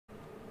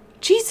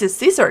Jesus,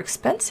 these are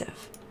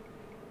expensive.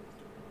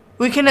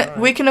 We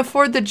can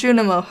afford the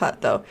Junimo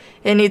hut though.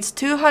 It needs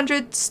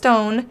 200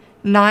 stone,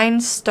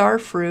 9 star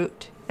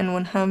fruit, and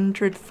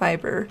 100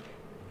 fiber,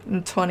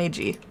 and 20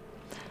 G.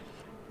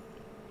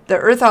 The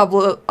Earth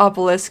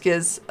obelisk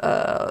is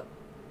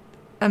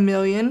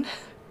 1,000,000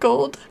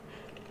 gold,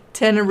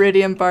 10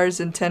 iridium bars,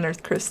 and 10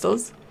 earth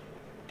crystals.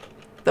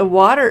 The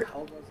water.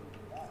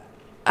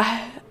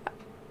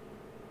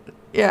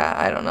 Yeah,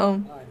 I don't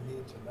know. I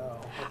need to know.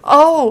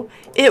 Oh,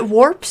 it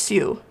warps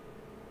you.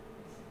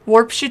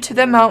 Warps you to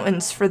the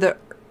mountains for the...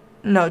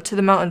 No, to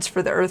the mountains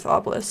for the Earth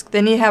obelisk.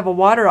 Then you have a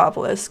water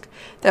obelisk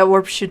that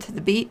warps you to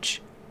the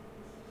beach.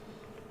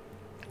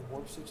 It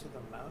warps you to the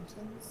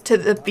mountains? To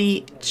the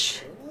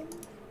beach.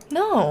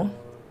 No.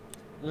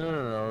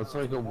 No, it's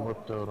like a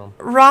warp totem.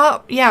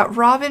 Yeah,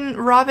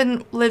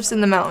 Robin lives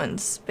in the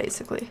mountains,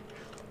 basically.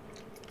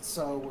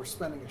 So we're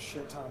spending a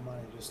shit ton of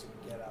money just to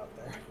get out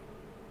there.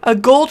 A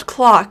gold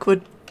clock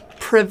would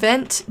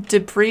prevent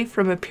debris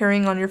from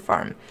appearing on your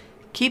farm.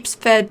 Keeps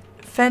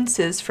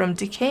fences from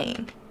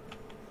decaying.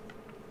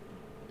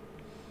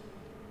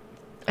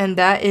 And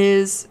that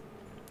is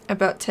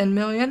about 10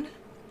 million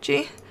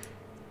G.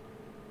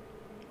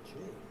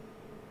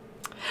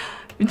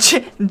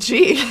 G.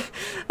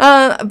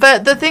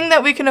 But the thing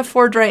that we can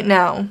afford right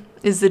now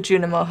is the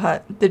Junimo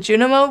hut. The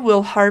Junimo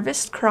will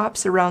harvest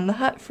crops around the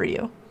hut for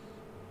you.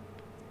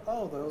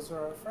 Oh, those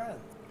are our friends.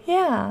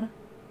 Yeah.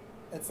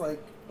 It's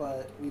like,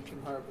 but we can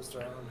harvest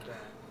our own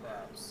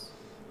crops.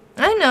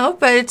 I know,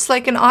 but it's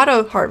like an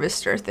auto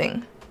harvester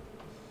thing.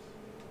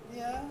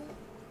 Yeah.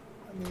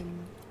 I mean,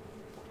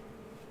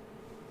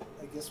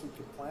 I guess we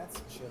could plant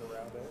some shit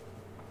around it.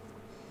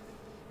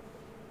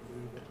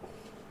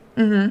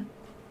 Mm-hmm.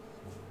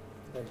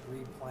 They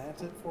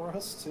replant it for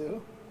us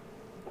too?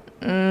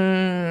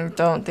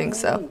 Don't think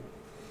so.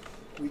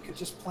 We could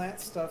just plant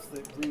stuff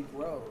that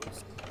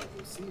regrows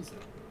every season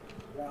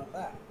around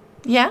that.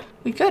 Yeah,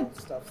 we could.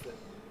 Stuff that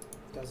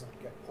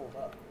doesn't get pulled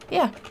up.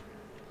 Yeah.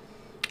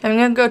 I'm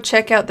gonna go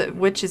check out the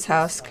witch's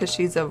house because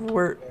she's a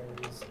wort.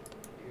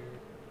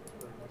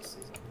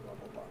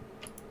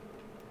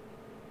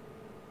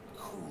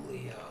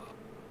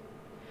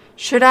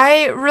 Should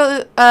I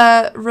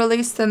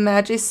release the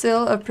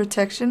Magisil of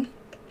protection?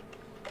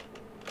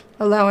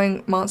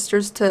 Allowing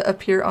monsters to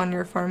appear on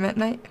your farm at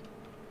night?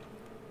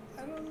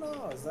 I don't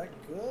know. Is that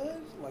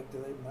good? Like, do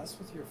they mess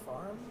with your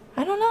farm?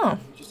 I don't know. You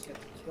just get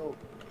to kill them.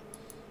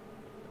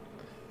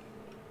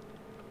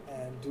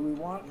 And do we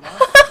want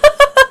monsters?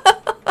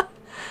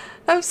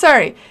 I'm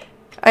sorry.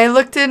 I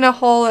looked in a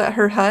hole at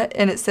her hut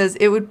and it says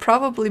it would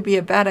probably be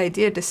a bad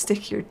idea to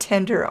stick your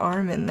tender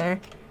arm in there.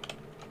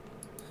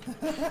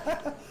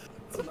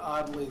 It's an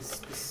oddly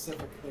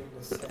specific thing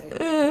to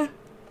say.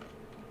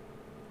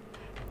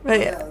 But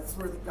yeah, that's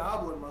where the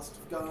goblin must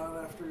have gone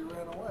after he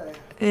ran away.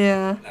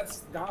 Yeah. That's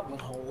the goblin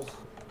hole.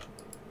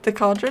 The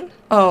cauldron?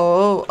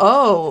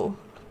 Oh.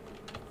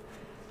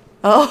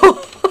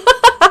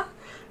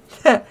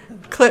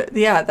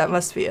 Yeah, that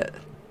must be it.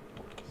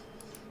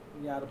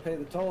 You gotta pay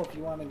the toll if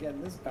you want to get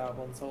in this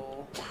goblin's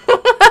hole.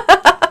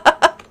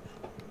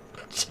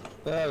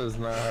 That is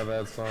not how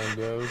that song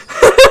goes.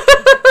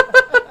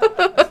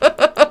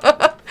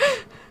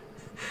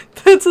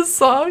 That's a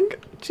song?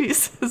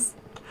 Jesus.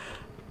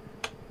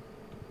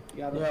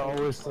 Yeah,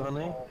 Always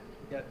Sunny.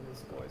 Get in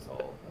this boy's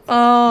hole.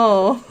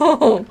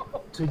 Oh.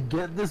 To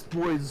get this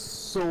boy's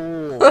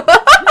soul. Get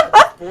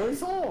this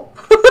boy's hole.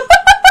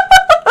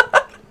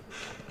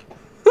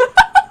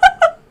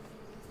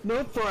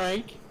 No,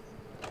 Frank.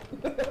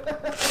 What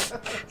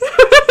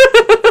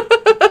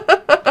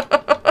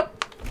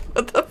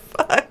the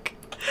fuck?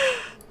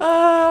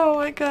 Oh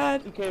my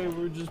god. Okay,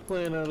 we're just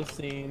playing out a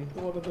scene.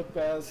 One of the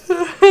best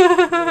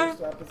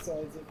worst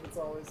episodes of It's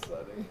Always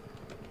Sunny.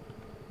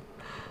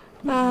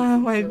 Oh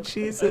my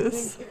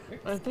Jesus.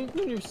 I think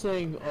when you're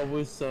saying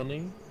Always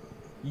Sunny,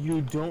 you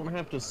don't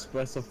have to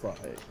specify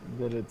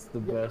that it's the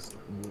best or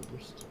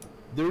worst.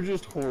 They're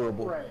just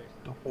horrible. Right.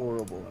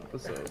 Horrible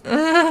episode.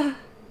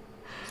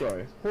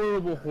 Sorry.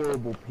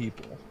 Horrible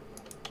people.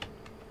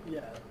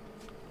 Yeah.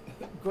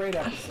 Great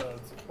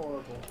episodes.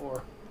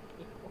 Horrible.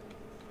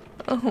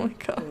 Oh my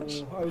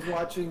gosh. I was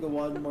watching the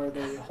one where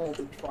they hold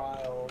a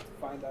trial to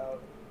find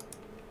out,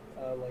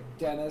 like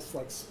Dennis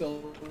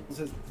spills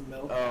his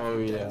milk. Oh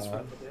yeah. Dennis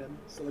rented in,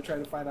 so they're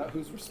trying to find out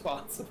who's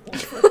responsible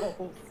for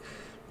all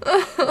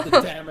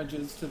the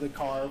damages to the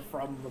car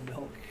from the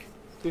milk.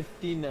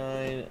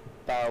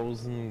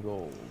 59,000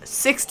 gold.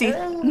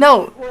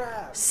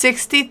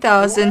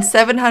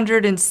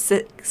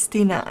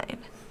 60,769.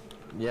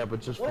 Yeah,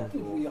 but just what from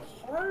did we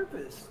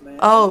harvest, man?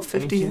 Oh,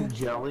 50. Ancient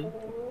jelly.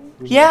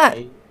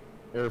 Yeah.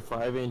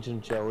 5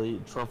 ancient jelly.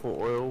 Truffle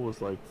oil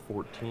was like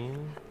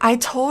 14. I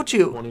told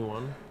you.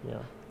 21.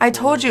 Yeah. I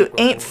told you.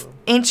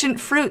 Ancient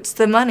fruits,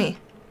 the money.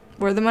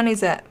 Where the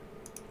money's at.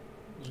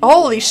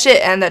 Holy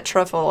shit, and that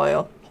truffle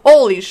oil.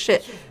 Holy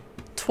shit.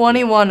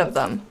 21 of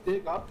them.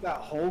 Dig up that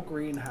whole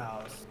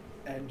greenhouse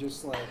and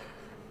just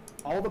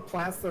all the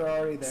plants that are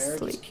already there,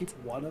 just keep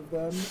one of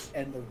them,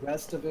 and the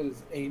rest of it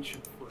is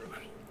ancient fruit.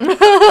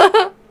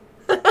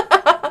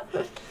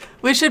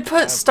 We should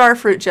put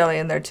starfruit jelly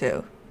in there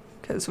too,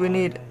 because we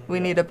need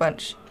a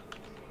bunch.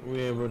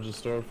 We have a bunch of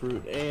star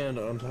fruit, and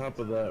on top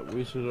of that,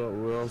 we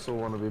also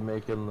want to be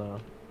making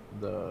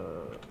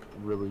the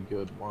really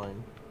good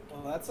wine.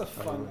 Well, that's a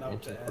fun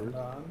note to end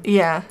on.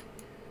 Yeah.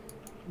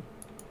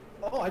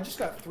 Oh, I just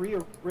got 3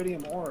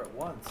 iridium ore at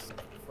once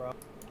from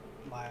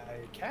my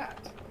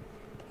cat.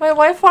 My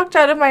wife walked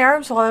out of my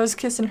arms while I was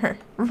kissing her.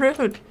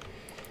 Rude.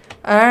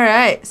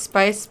 Alright,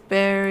 spice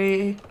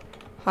berry,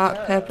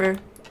 hot pepper.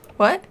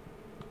 What?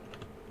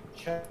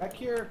 Check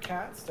your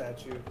cat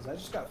statue, because I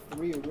just got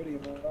 3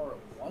 iridium ore at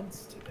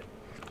once today.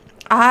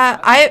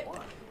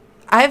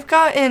 I've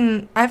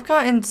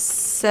gotten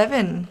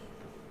 7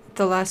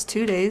 the last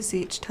 2 days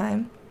each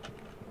time.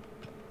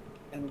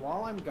 And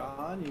while I'm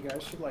gone, you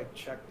guys should like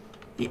check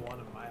the one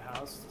in my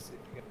house to see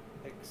if you can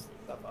pick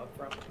stuff up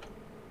from it.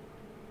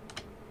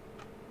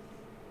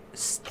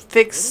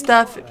 Fix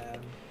stuff.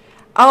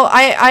 Oh,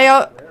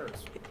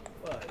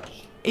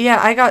 yeah,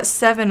 I got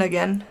 7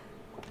 again.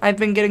 I've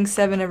been getting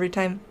 7 every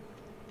time.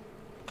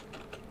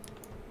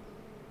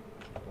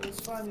 It was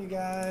fun, you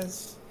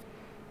guys.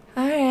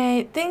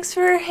 Alright, thanks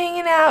for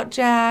hanging out,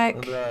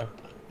 Jack. Yep,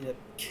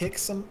 kick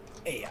some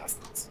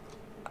ass.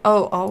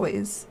 Oh,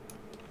 always.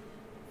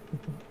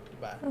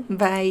 Bye.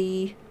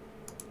 Bye.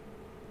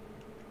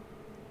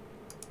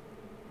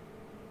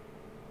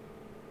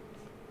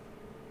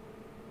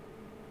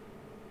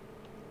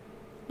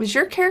 Was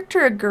your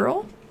character a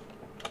girl?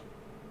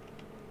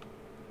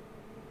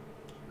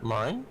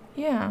 Mine?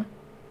 Yeah.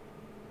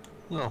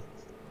 No.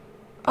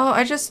 Oh,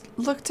 I just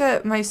looked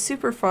at my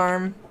super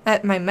farm,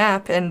 at my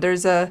map, and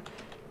there's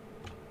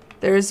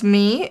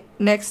me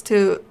next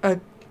to a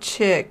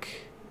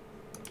chick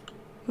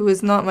who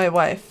is not my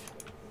wife.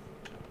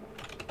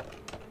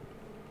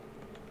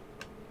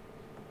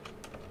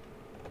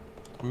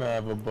 I'm gonna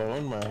have a bow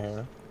in my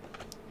hair.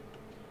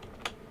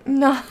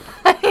 No.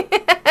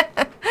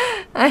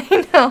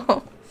 I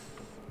know.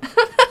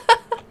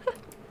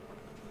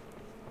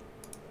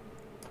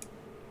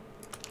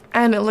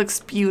 And it looks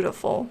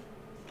beautiful.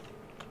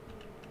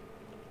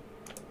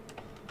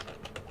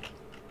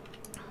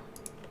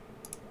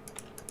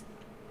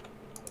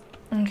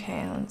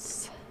 Okay,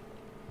 let's...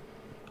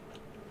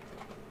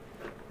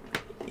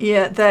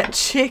 Yeah, that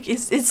chick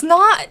is... It's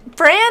not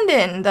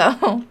Brandon,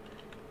 though.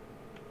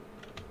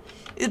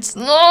 It's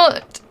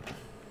not.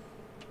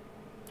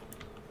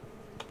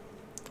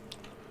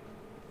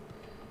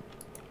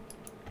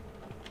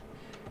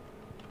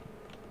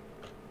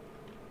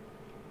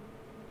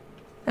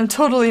 I'm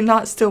totally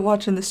not still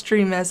watching the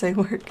stream as I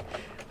work.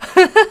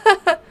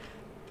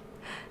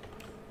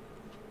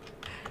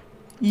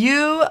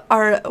 You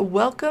are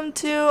welcome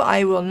to.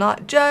 I will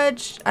not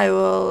judge. I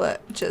will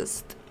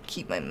just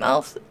keep my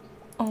mouth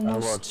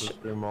almost. I watch the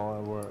stream while I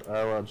work.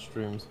 I watch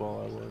streams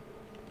while I work.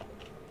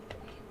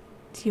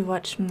 Do you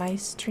watch my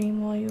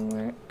stream while you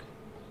work?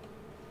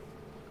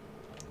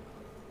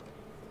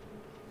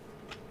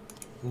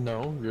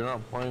 No, you're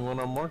not playing when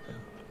I'm working.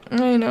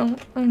 I know.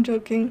 I'm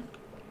joking.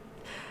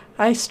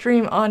 I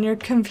stream on your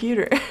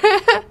computer.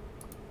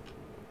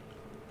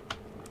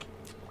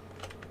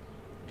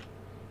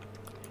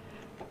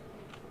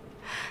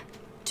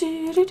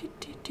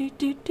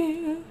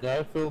 Yeah,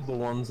 I filled the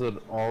ones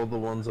that all the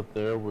ones up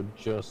there were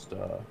just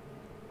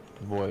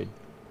void.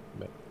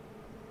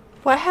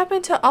 What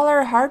happened to all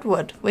our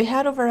hardwood? We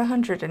had over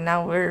 100 and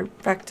now we're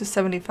back to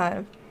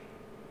 75.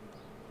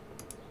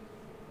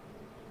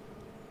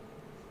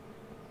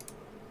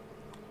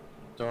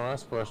 Don't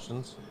ask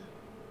questions.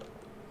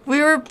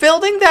 We were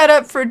building that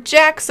up for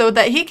Jack so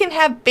that he can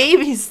have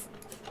babies.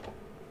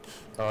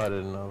 Oh, I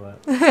didn't know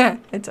that.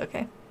 It's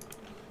okay.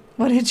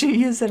 What did you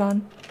use it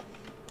on?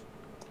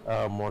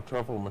 More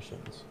truffle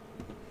machines.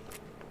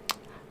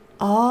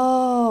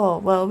 Oh,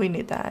 well, we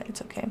need that.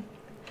 It's okay.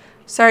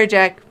 Sorry,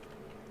 Jack.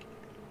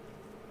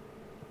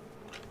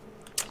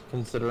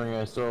 Considering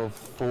I still have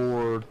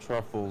 4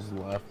 truffles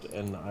left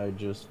and I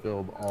just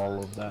filled all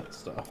of that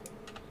stuff.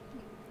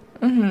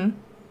 Mm-hmm.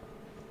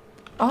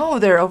 Oh,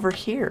 they're over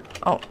here.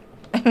 Oh,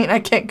 I mean, I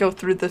can't go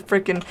through the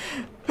frickin'...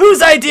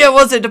 Whose idea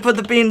was it to put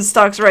the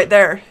beanstalks right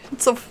there?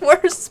 It's the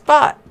worst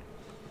spot.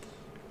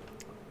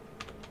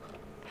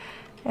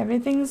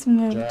 Everything's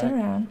moved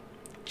around.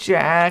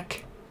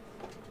 Jack.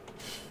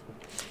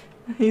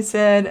 He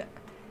said,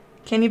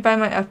 can you buy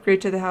my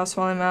upgrade to the house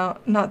while I'm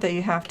out? Not that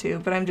you have to,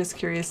 but I'm just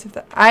curious if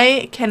that...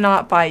 I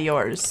cannot buy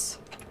yours.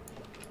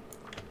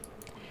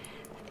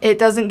 It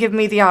doesn't give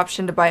me the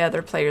option to buy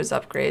other players'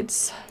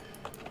 upgrades.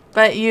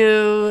 But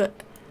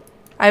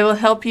I will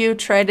help you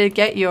try to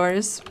get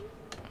yours.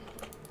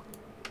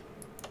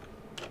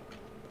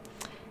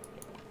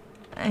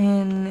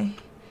 And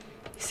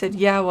he said,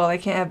 yeah, well, I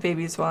can't have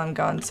babies while I'm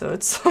gone, so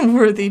it's a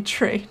worthy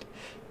trade.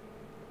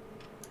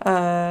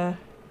 It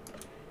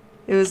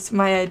was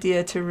my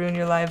idea to ruin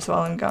your lives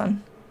while I'm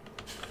gone.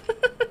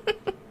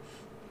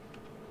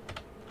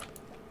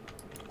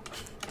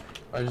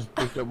 I just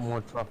picked up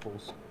more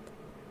truffles.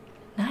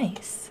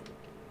 Nice.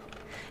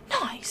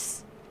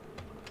 Nice.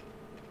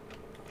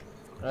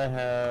 I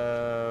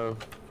have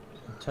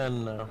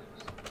 10 now.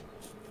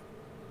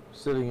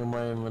 Sitting in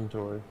my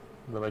inventory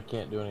that I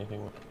can't do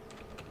anything with.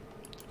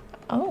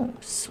 Oh,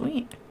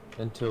 sweet.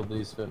 Until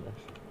these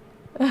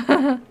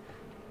finish.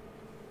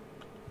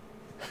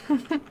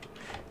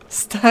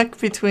 Stuck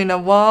between a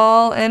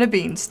wall and a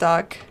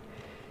beanstalk.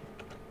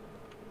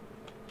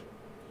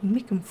 You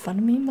making fun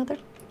of me, mother?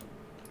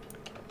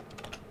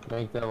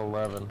 Make that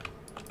 11.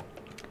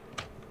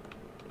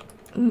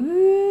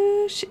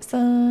 Ooh, shit,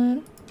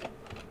 son.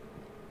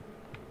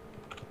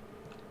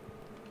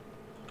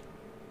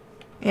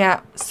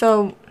 Yeah,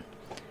 so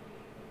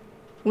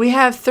we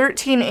have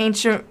 13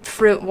 ancient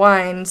fruit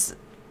wines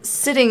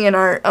sitting in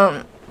our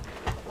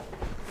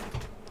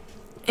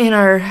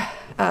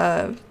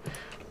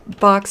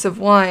box of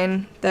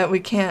wine that we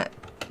can't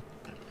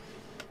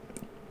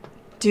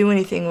do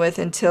anything with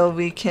until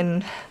we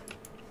can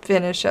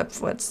finish up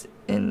what's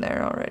in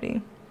there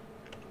already.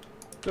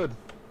 Good.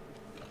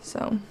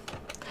 So,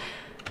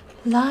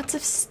 lots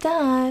of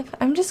stuff.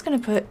 I'm just gonna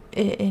put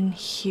it in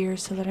here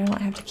so that I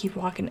don't have to keep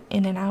walking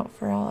in and out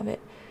for all of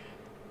it.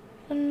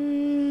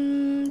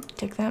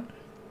 Take that.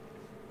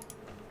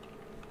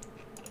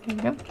 There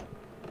we go.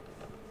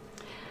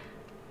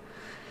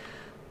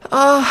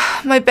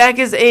 Oh, my back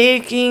is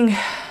aching.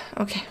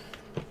 Okay.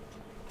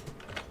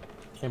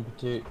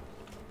 Amputate.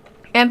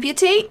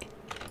 Amputate?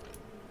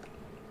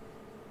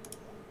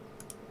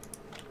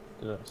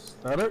 Did I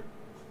stutter?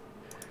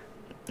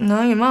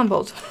 No, you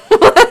mumbled.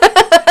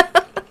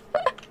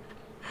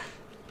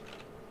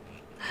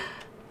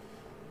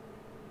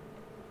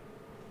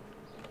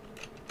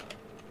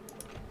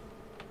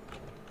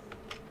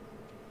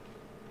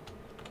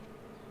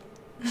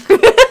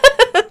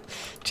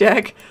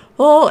 Jack,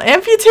 well,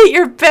 amputate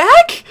your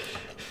back?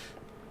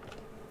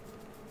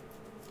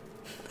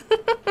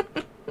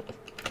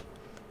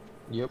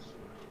 Yep.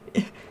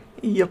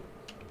 Yep.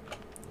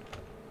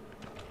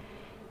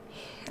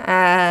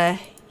 Yeah,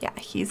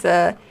 he's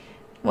a...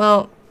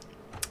 Well,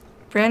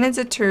 Brandon's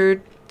a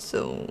turd,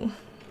 so...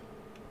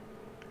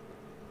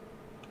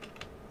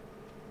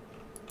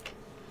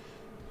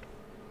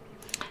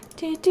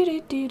 Do,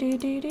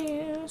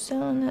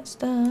 selling that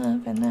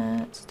stuff and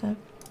that stuff.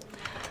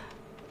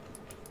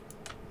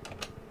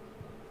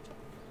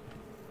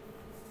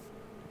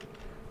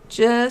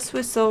 Just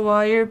whistle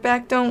while your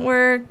back don't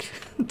work.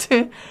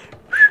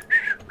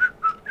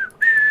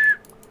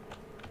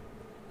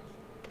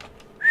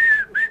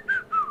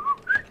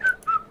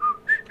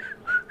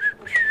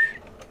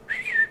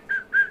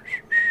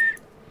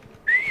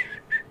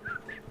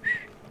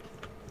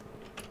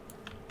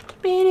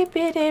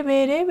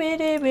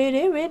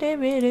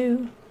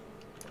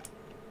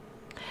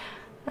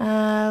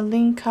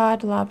 Ling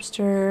cod,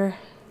 lobster.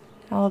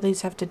 All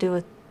these have to do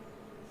with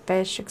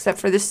fish, except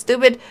for this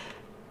stupid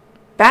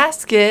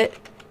basket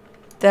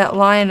that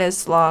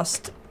Lioness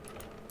lost.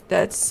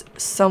 That's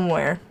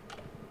somewhere.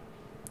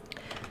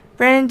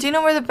 Brandon, do you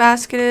know where the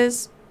basket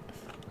is?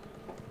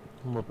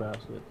 What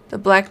basket? The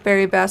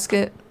blackberry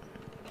basket.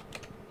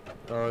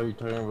 Oh, are you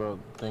talking about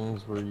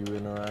things where you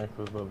interact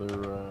with other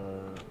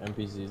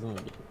NPCs in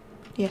the game?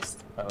 Yes.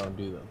 I don't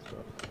do that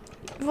stuff.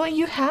 Well,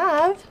 you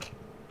have.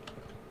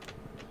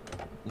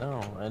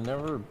 No, I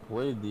never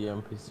played the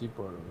NPC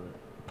part of it.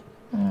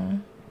 Hmm.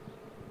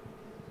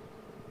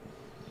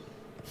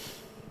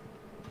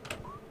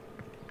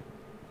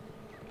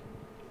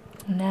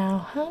 Now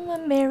hum a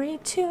merry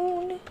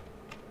tune.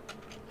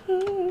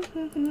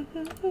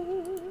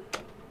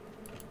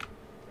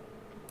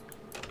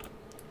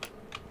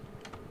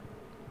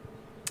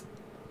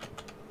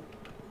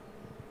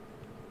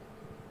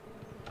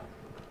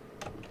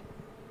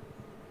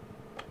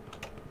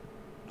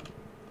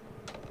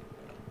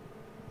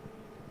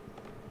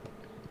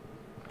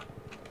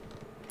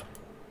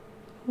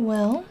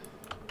 Well,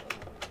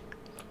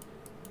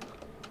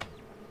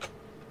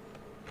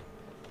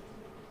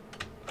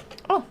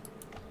 oh,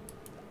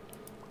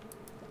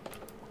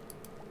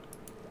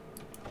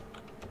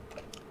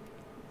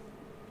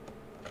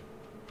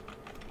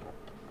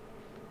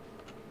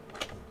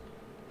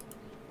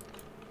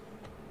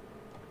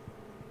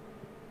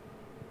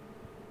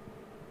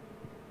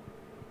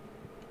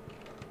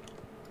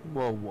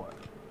 Well, what?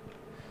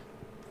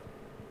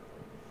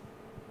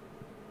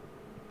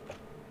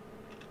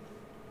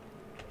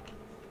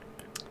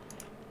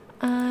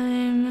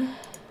 I'm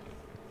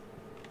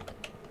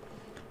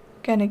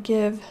gonna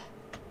give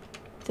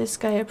this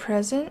guy a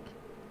present.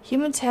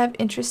 Humans have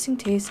interesting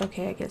tastes.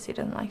 Okay, I guess he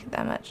doesn't like it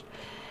that much.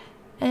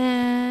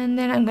 And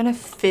then I'm gonna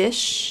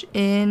fish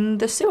in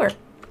the sewer.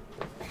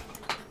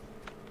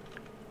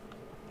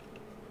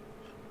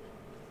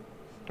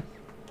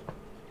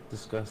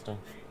 Disgusting.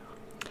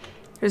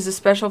 Here's a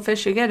special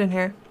fish you get in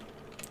here.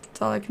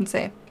 That's all I can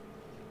say.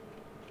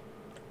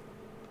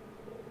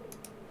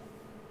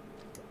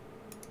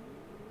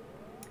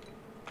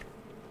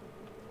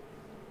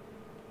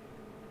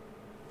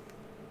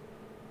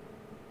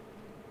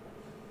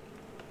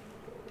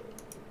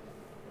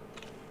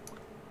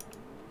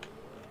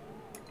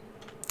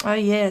 Ah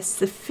yes,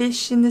 the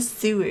fish in the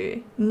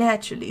sewer.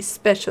 Naturally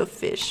special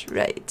fish,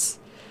 right?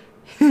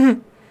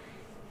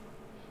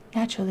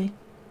 Naturally.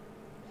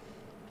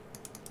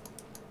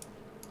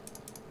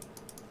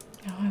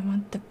 Oh, I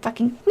want the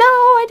fucking... No,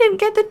 I didn't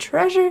get the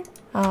treasure.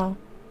 Oh.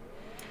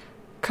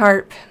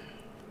 Carp.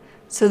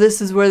 So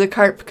this is where the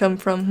carp come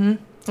from, hmm?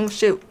 Oh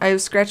shoot, I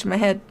was scratching my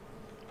head.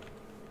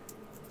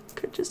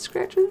 Could just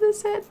scratch with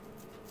this head.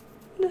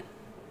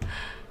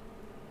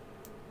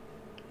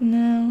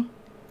 No.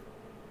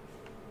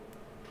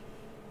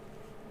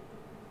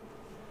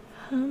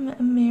 I'm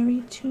a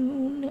Mary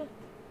Tune.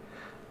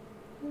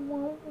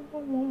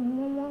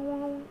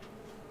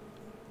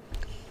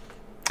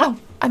 Oh,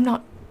 I'm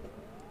not.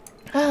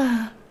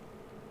 Ah.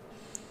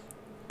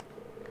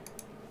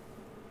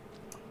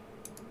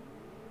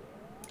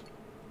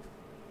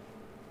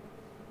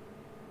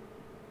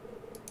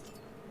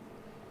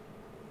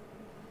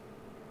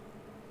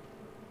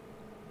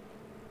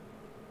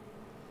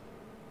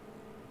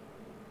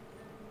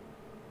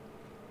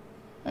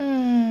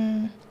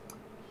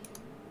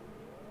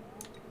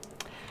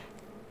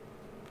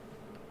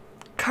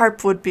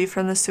 Carp would be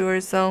from the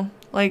sewers though.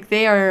 Like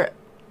they are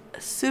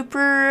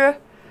super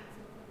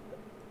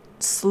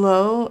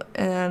slow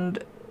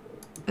and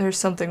there's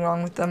something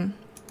wrong with them.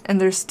 And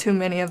there's too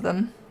many of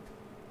them.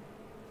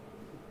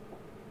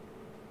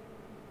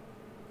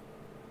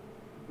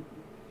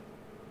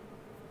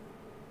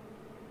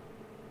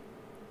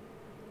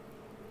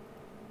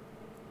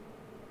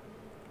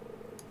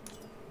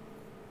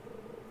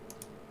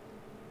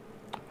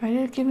 Why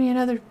did it give me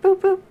another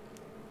boop boop?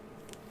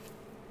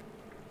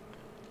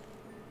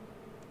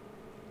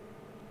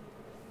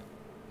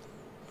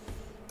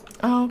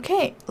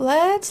 Okay,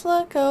 let's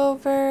look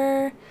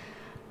over.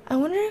 I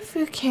wonder if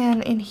we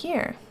can in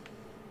here.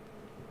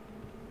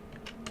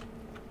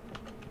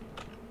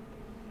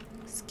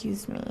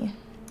 Excuse me.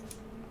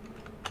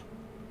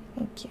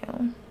 Thank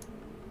you.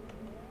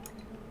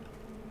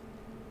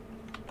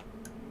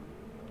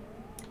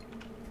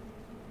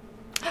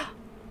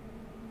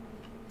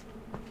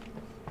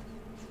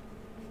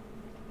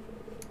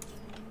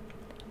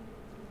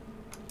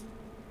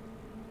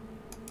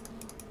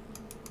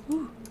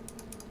 Ooh.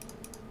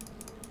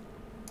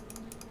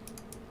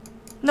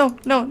 No,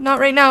 no, not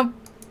right now.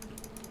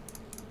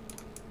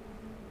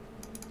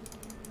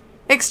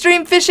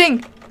 Extreme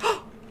fishing!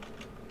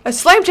 A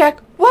slime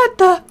jack! What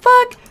the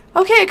fuck?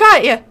 Okay, I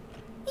got you.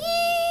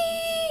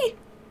 Yee!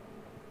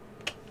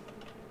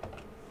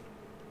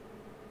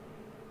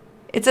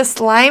 It's a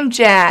slime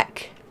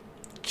jack.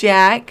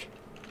 Jack.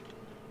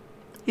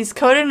 He's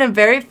coated in a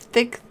very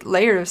thick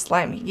layer of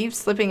slime. He keeps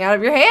slipping out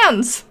of your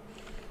hands.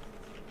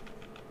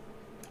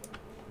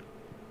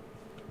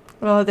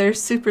 Oh, they're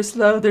super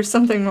slow. There's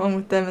something wrong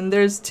with them, and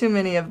there's too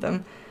many of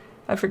them.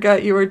 I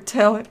forgot you were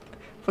telling...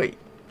 Wait,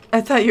 I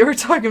thought you were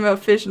talking about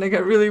fish, and I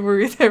got really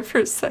worried there for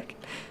a second.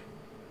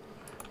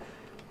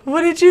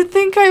 What did you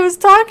think I was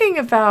talking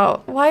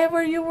about? Why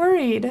were you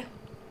worried?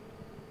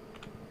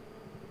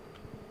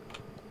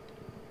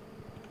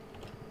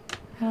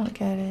 I don't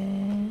get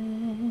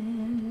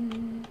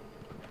it.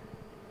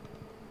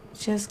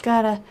 Just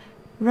gotta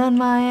run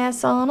my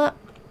ass on up.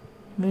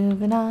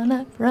 Moving on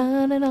up,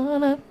 running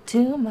on up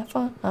to my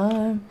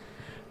farm.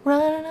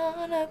 Running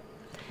on up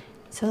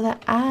so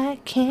that I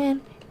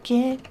can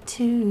get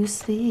to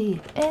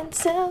sleep and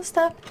sell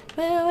stuff.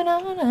 Moving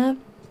on up.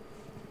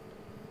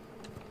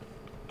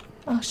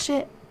 Oh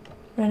shit,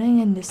 running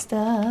into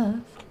stuff.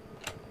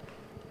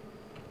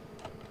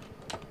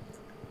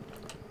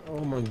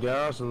 Oh my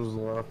gosh, there was a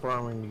lot of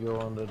farming to go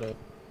on today.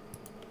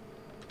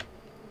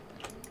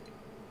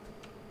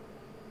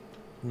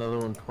 Another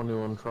one,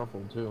 21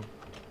 truffle too.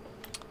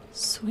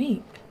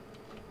 Sweet.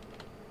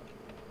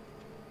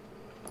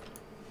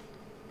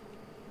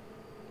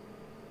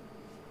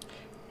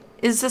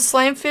 Is the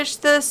slime fish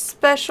the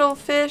special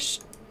fish?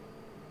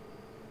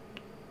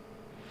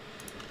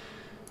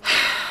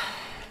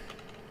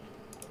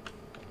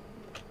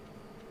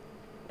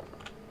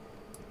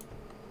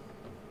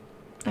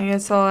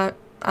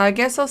 I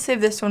guess I'll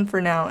save this one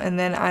for now, and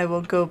then I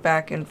will go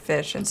back and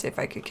fish and see if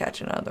I could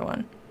catch another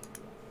one.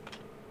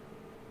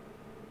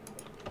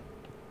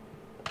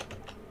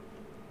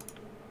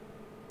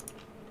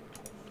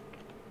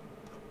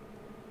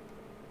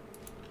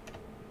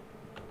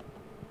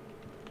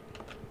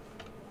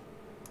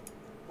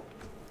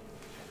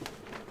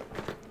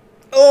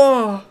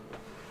 Oh!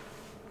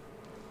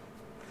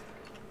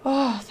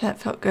 Oh,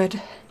 that felt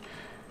good.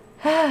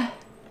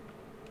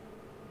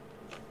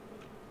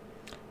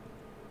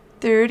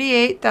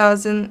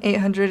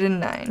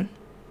 38,809.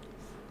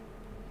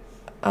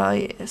 Oh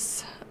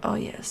yes. Oh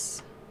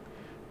yes.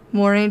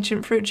 More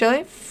ancient fruit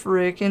jelly?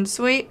 Freaking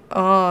sweet.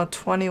 Oh,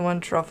 21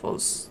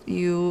 truffles.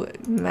 You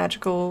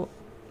magical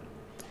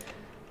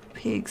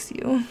pigs,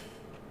 you.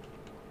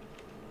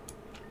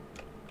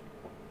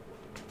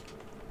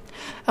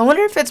 I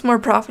wonder if it's more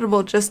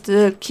profitable just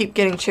to keep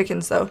getting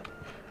chickens, though.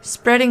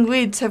 Spreading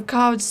weeds have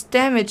caused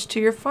damage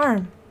to your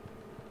farm.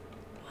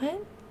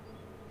 What?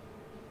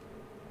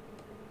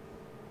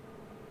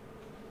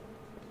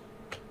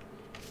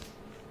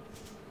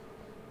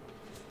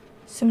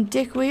 Some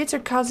dickweeds are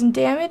causing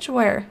damage?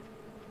 Where?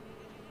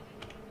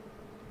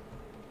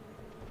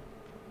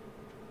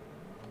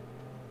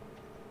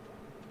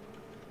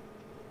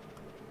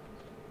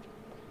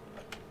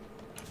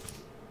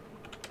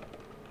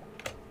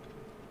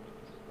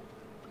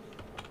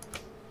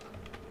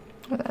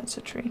 That's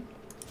a tree.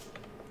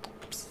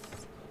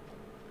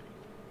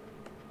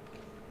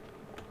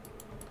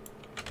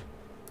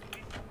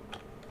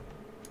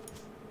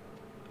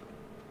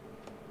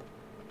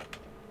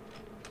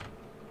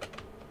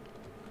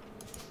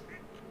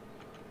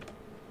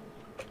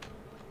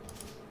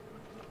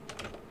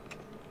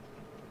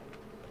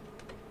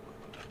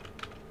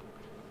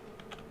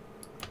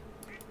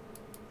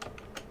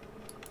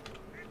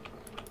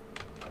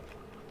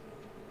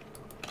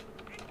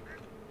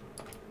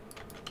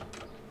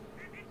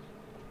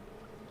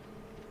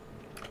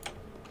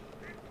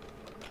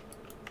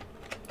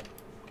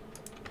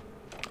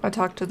 I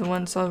talked to the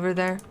ones over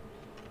there.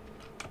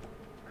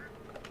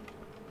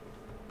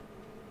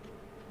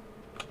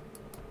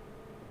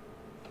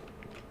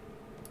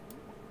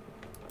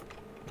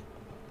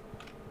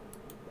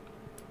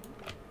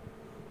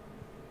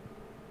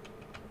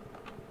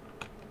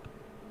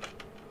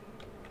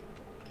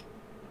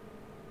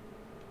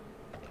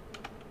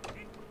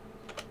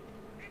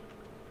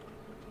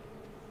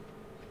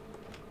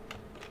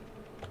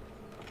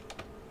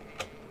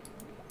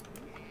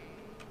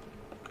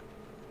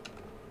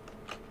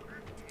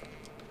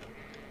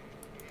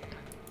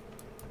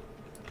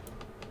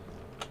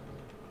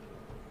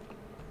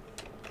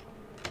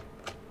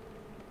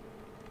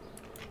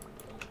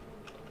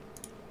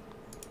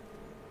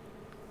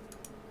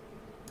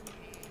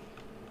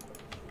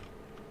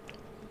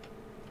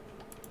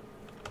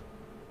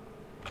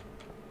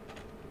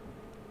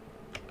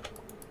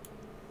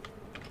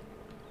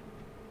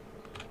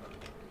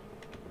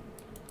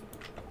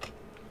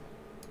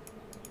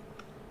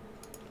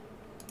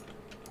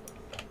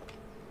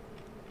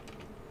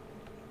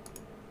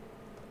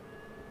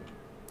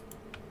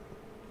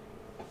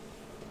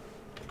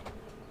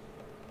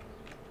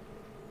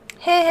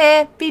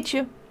 Heh, beat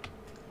you.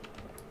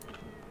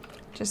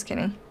 Just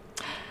kidding.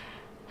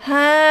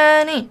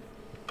 Honey.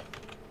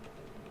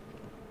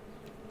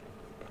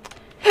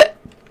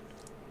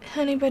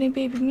 Honey bunny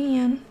baby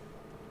man.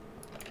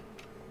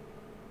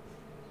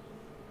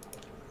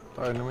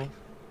 Pardon me?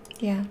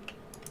 Yeah.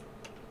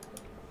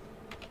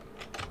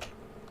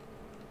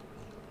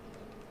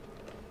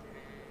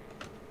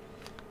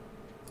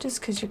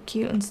 Just 'cause you're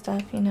cute and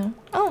stuff, you know.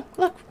 Oh,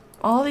 look.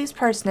 All these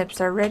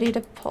parsnips are ready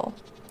to pull.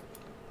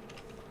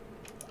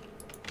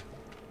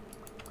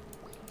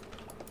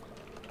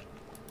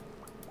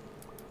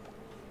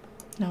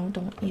 No,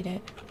 don't eat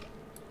it.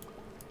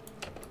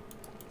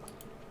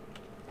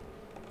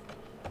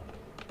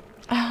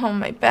 Oh,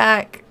 my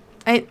back.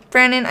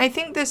 Brandon, I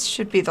think this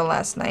should be the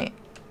last night.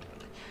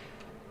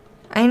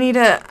 I need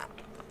a...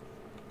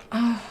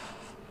 Oh,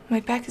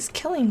 my back is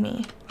killing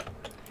me.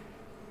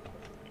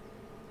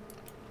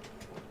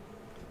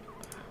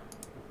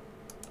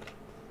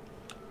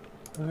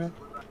 Okay.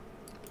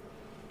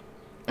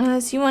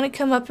 Unless you want to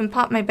come up and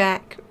pop my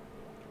back.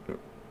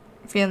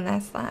 Feeling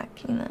that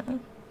slack, you know.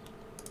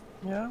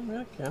 Yeah,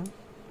 I can.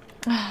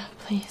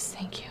 Please,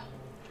 thank you.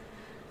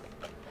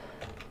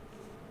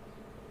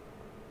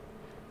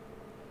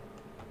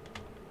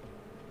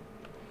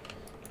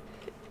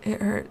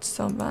 It hurts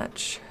so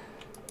much.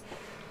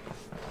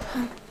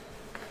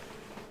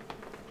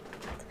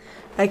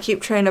 I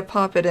keep trying to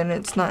pop it and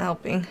it's not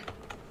helping.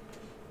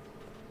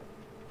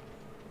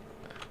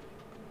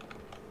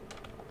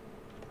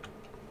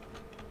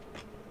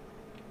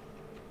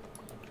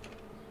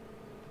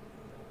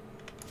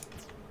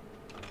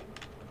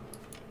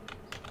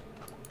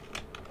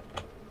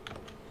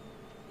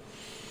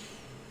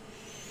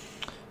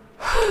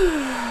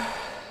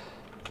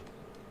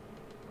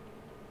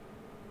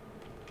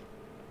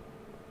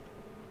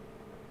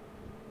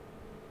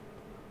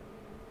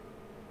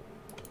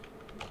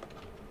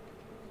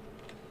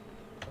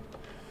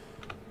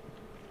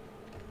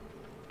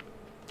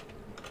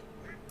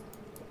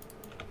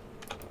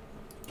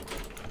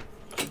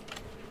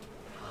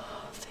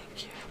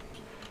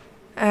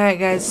 Alright,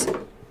 guys.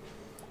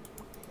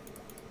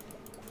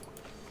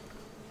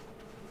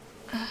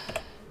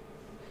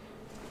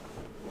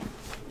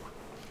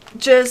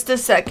 Just a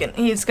second.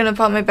 He's gonna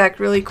pop my back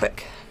really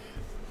quick.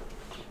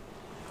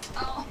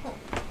 Oh.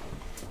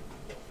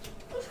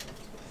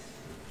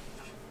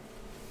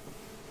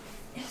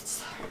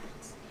 It's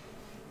hurts.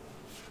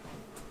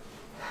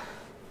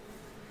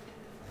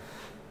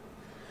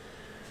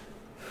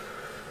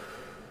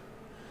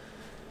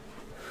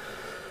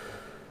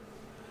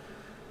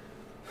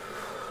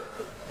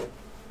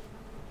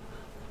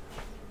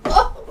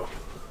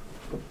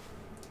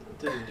 It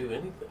didn't do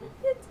anything.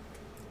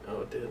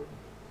 Oh, it did.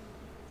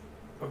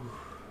 Oh.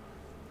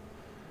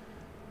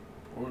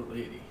 Poor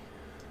lady.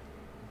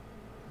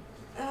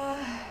 Okay.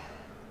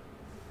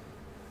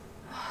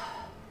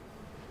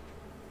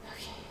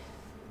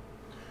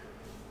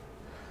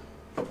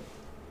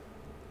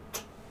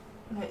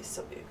 Might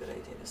still be a good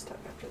idea to stop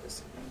after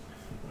this.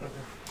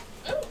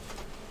 Okay.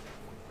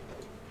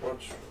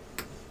 Watch.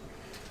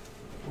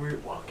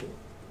 Weird walking.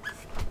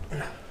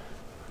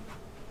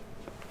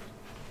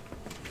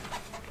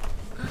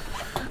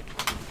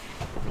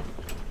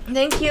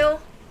 Thank you.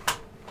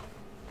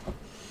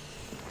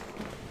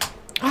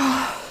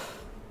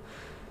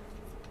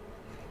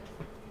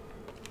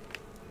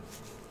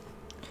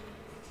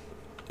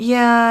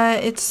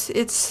 Yeah,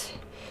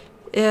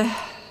 yeah.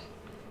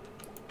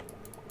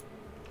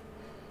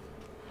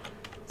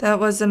 That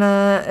wasn't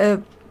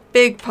a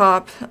big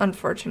pop,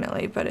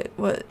 unfortunately, but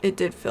it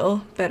did feel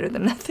better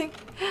than nothing.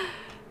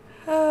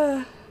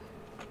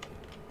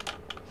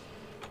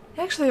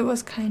 Actually, it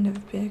was kind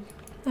of big.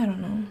 I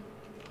don't know.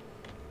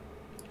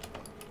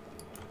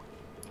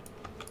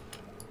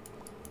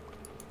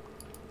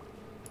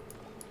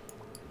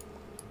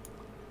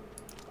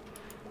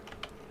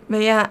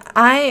 But yeah,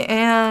 I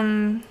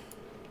am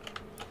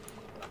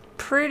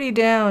pretty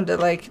down to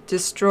like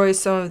destroy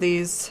some of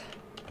these.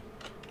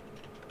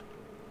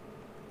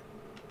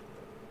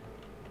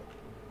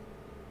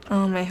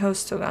 Oh, my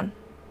host's still gone.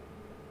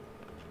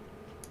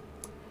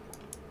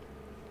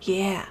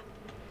 Yeah.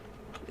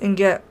 And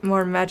get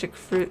more magic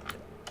fruit,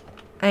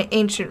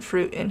 ancient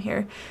fruit in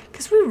here.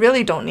 Because we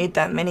really don't need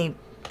that many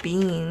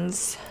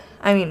beans.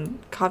 I mean,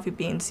 coffee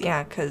beans,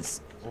 yeah,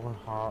 because... Or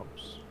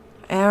hops.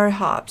 Or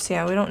hops,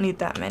 yeah, we don't need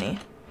that many.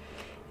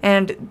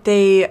 And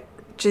they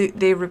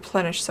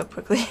replenish so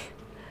quickly.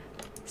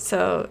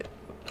 So,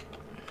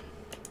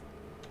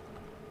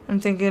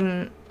 I'm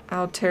thinking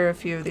I'll tear a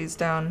few of these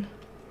down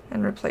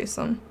and replace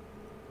them.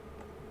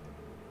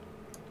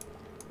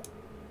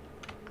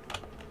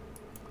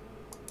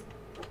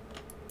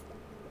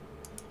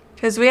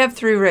 Because we have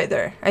 3 right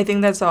there. I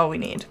think that's all we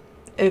need.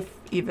 If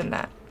even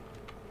that.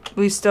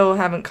 We still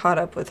haven't caught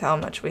up with how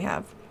much we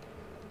have.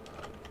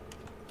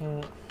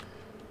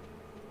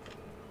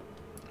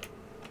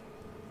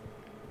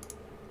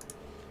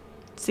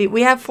 See,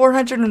 we have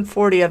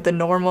 440 of the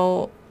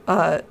normal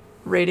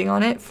rating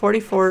on it.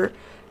 44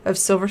 of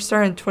Silver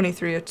Star and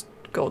 23 of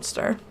Gold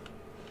Star.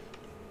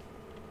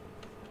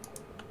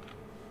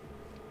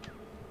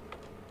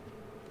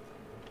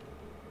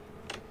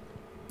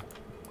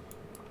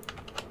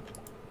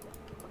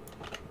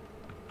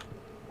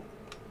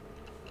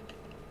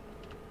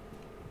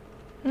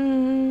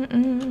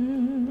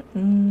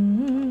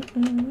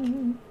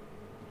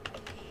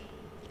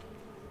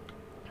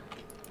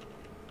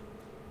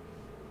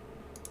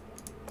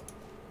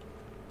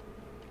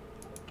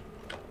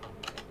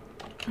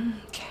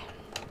 Okay.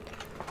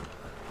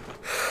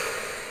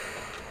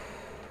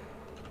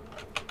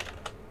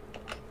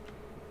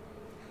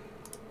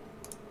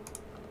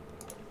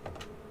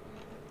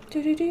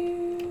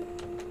 Do-do-do,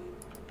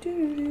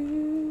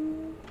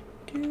 do-do-do,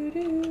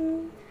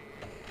 do-do.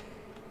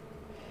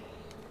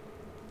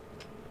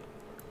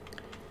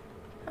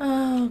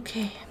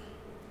 Okay.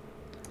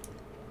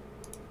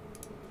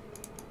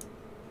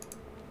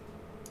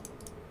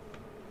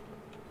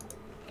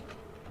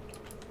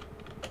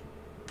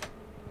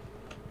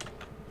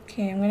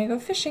 Okay, I'm gonna go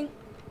fishing.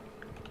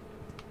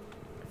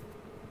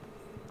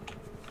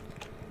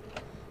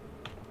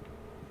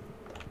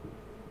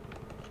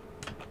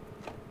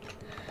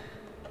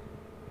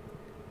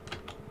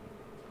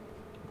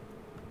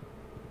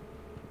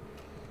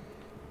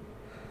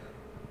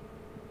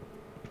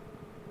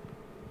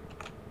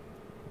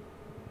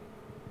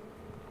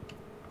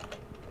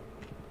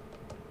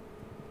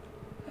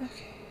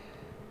 Okay.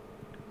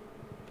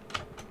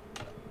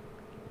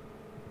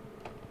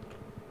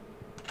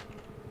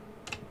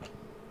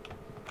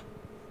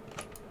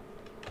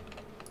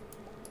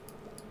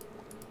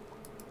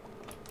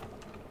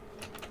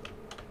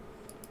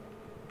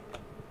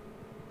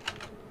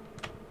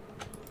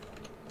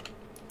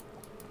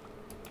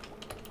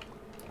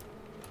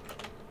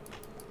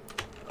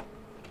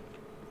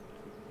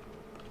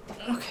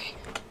 Okay.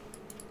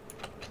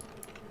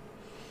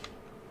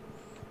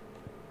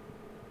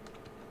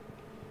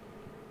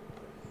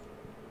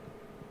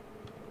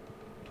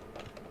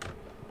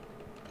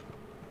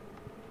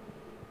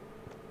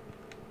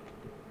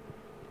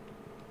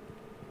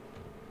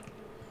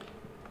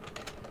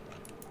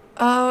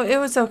 Oh, it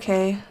was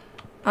okay.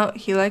 Oh,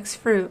 he likes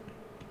fruit.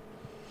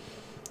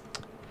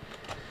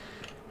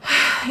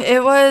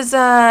 It was,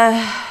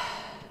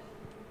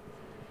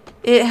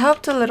 it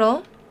helped a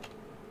little.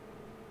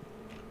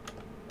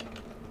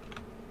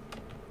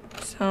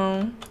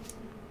 So,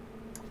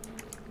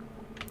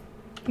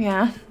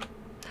 yeah.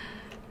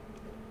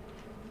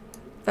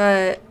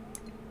 But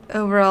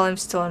overall, I'm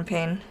still in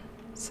pain,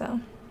 so.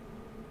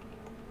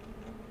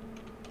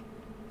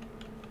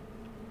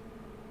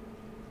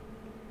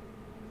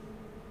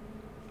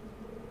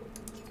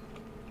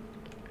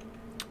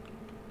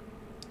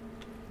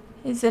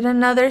 Is it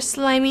another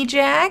slimy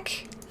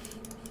jack?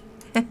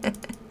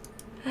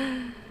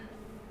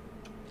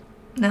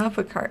 Now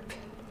for carp.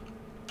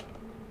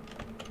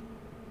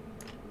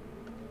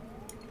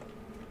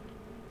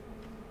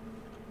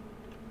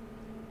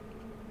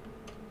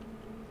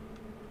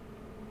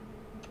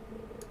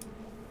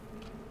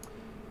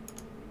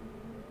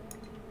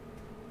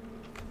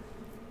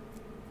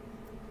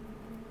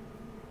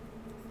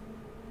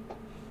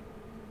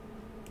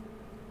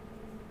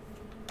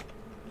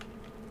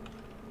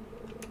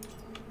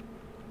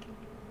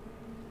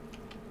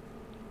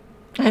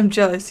 I'm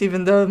jealous,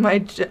 even though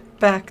my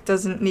back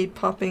doesn't need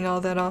popping all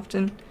that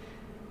often.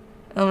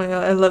 Oh my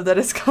god, I love that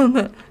it's called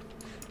that.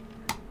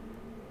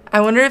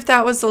 I wonder if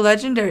that was the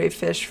legendary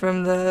fish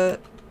from the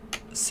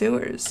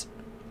sewers.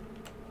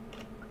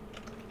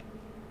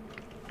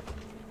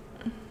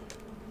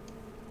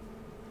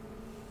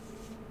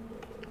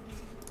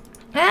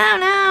 Oh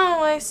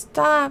no, I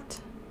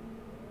stopped.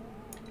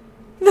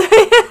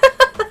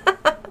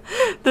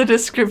 The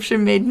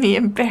description made me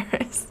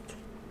embarrassed.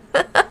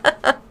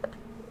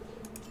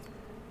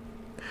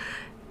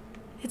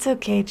 It's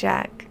okay,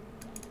 Jack.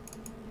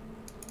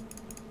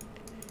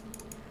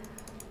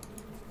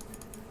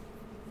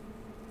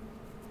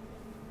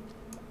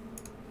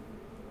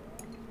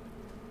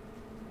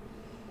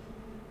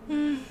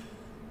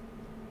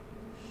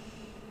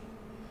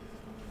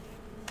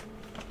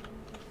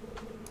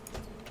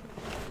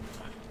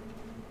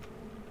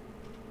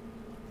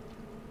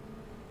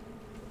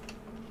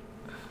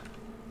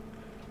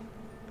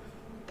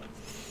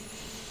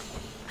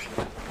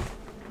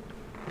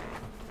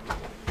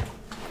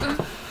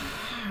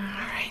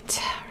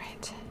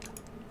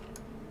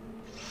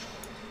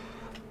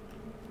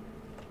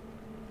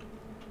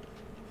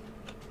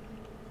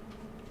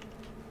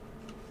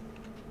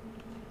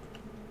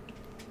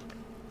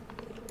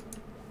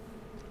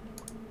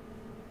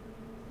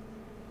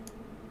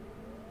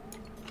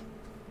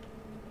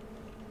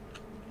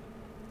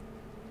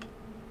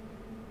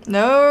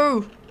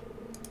 No!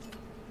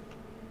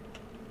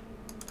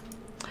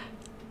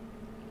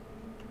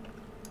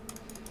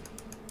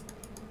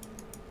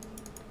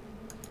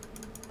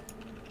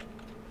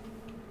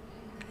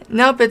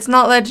 Nope, it's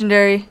not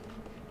legendary.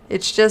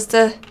 It's just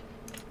a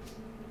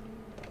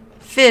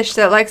fish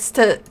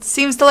that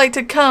seems to like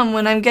to come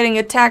when I'm getting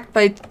attacked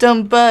by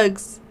dumb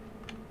bugs.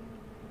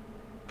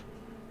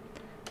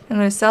 I'm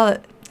gonna sell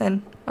it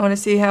then. I wanna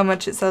see how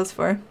much it sells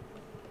for.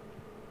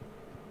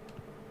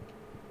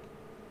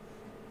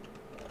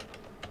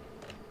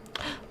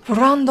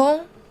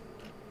 Brandon?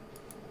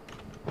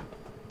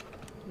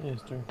 Yes,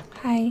 sir.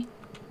 Hi.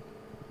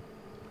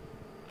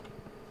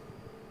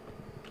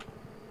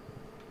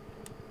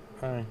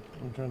 Hi,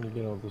 I'm trying to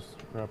get all this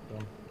crap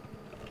done.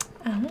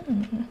 Oh.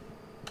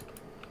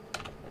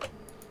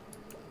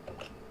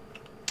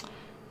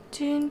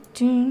 Dun,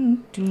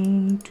 dun,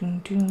 dun,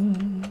 dun,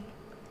 dun.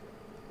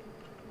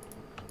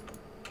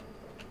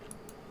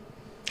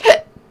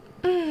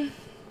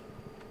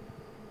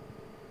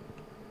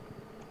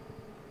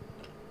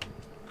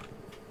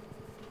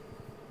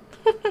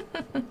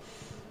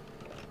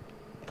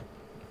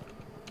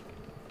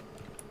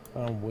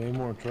 Found way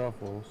more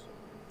truffles.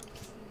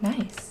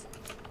 Nice.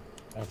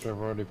 After I've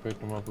already picked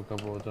them up a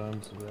couple of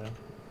times today.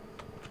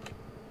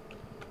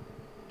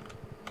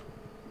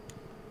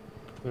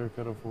 Clear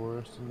cut a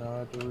forest, and now I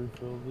have to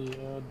refill the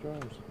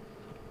jars.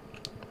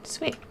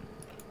 Sweet.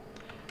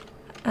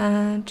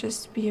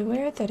 Just be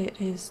aware that it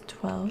is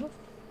 12.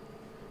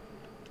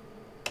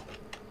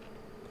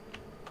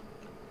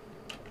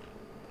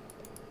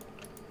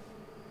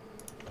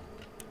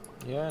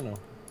 Yeah, I know.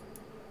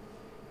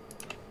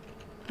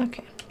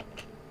 Okay.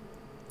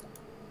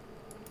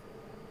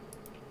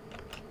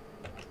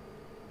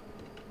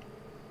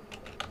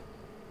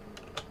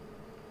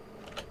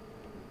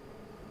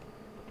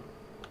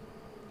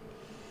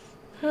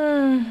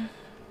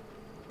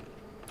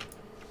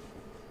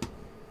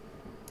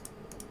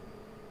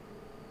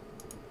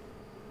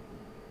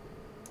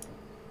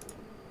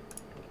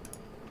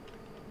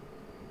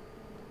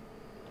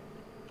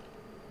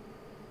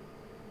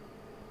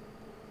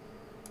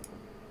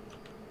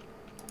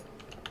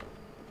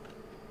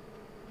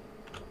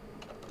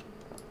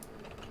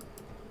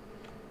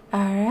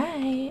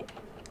 Alright.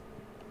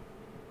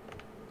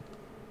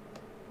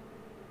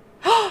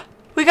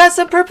 We got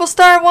some purple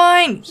star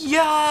wine!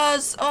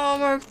 Yes! Oh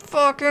my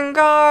fucking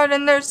god!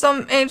 And there's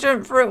some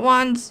ancient fruit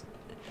ones.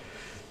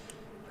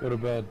 Go to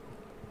bed.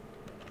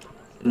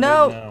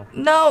 No!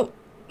 No!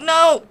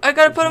 No! I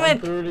gotta put them in!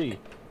 1:30.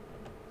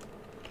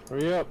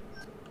 Hurry up.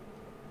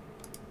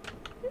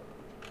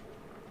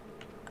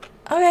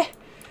 Okay.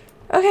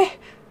 Okay.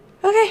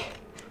 Okay.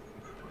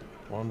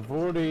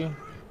 1:40.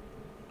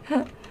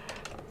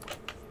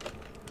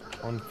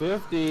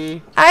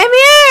 1:50. I'm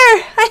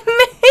here! I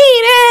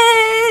made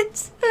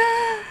it!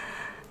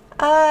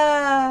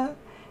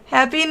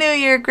 Happy New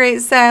Year,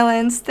 Great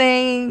Silence.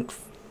 Thanks.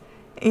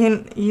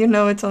 You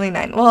know it's only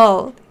 9.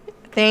 Well,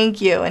 thank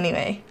you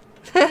anyway.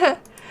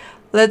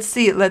 Let's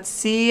see. Let's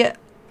see.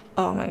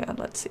 Oh my god,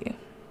 let's see.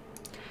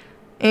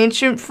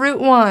 Ancient fruit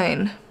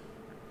wine.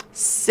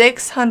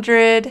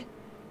 6,600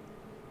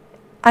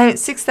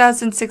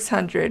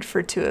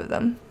 for 2 of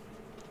them.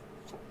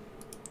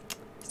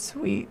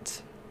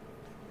 Sweet.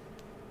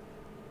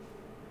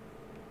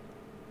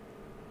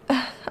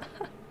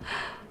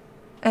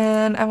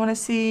 And I want to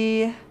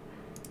see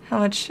how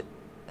much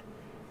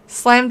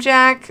Slime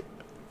Jack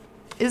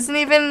isn't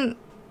even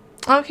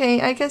okay.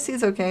 I guess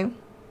he's okay.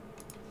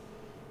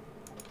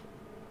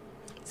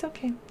 It's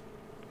okay.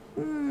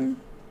 Oh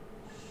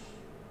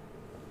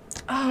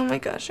my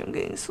gosh, I'm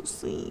getting so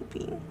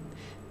sleepy.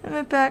 And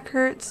my back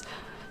hurts.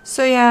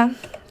 So yeah,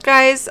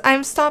 guys,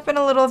 I'm stopping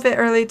a little bit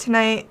early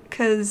tonight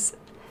because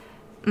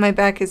my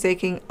back is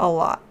aching a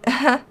lot.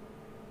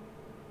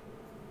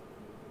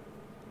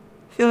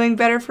 Feeling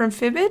better from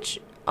fibbage?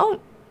 Oh,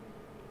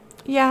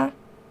 yeah.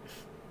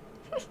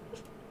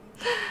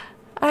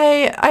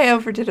 I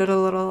overdid it a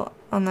little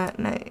on that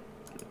night,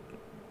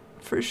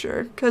 for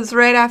sure. Cause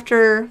right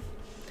after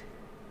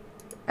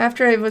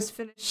I was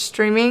finished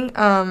streaming,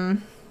 I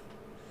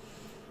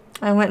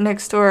went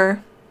next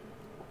door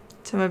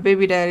to my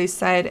baby daddy's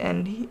side,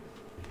 and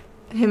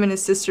him and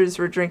his sisters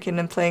were drinking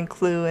and playing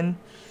Clue and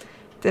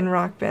then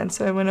Rock Band.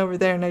 So I went over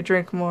there and I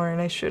drank more,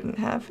 and I shouldn't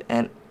have.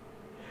 And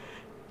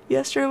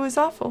yesterday was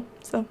awful.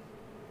 So.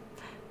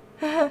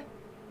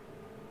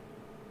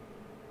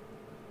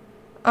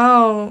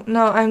 Oh,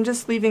 no, I'm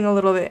just leaving a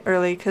little bit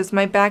early because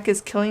my back is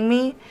killing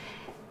me.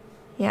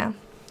 Yeah,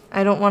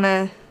 I don't want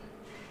to,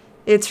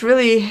 it's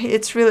hurting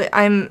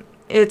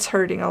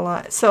a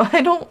lot. So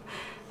I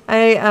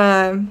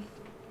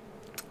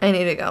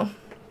need to go.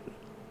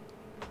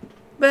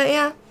 But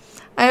yeah,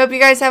 I hope you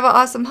guys have an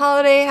awesome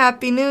holiday.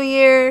 Happy New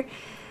Year.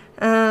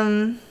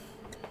 And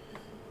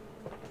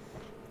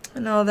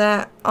all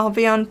that. I'll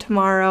be on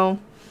tomorrow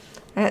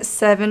at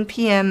 7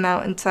 p.m.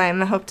 Mountain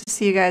Time. I hope to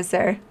see you guys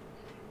there.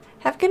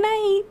 Have a good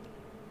night.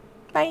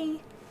 Bye.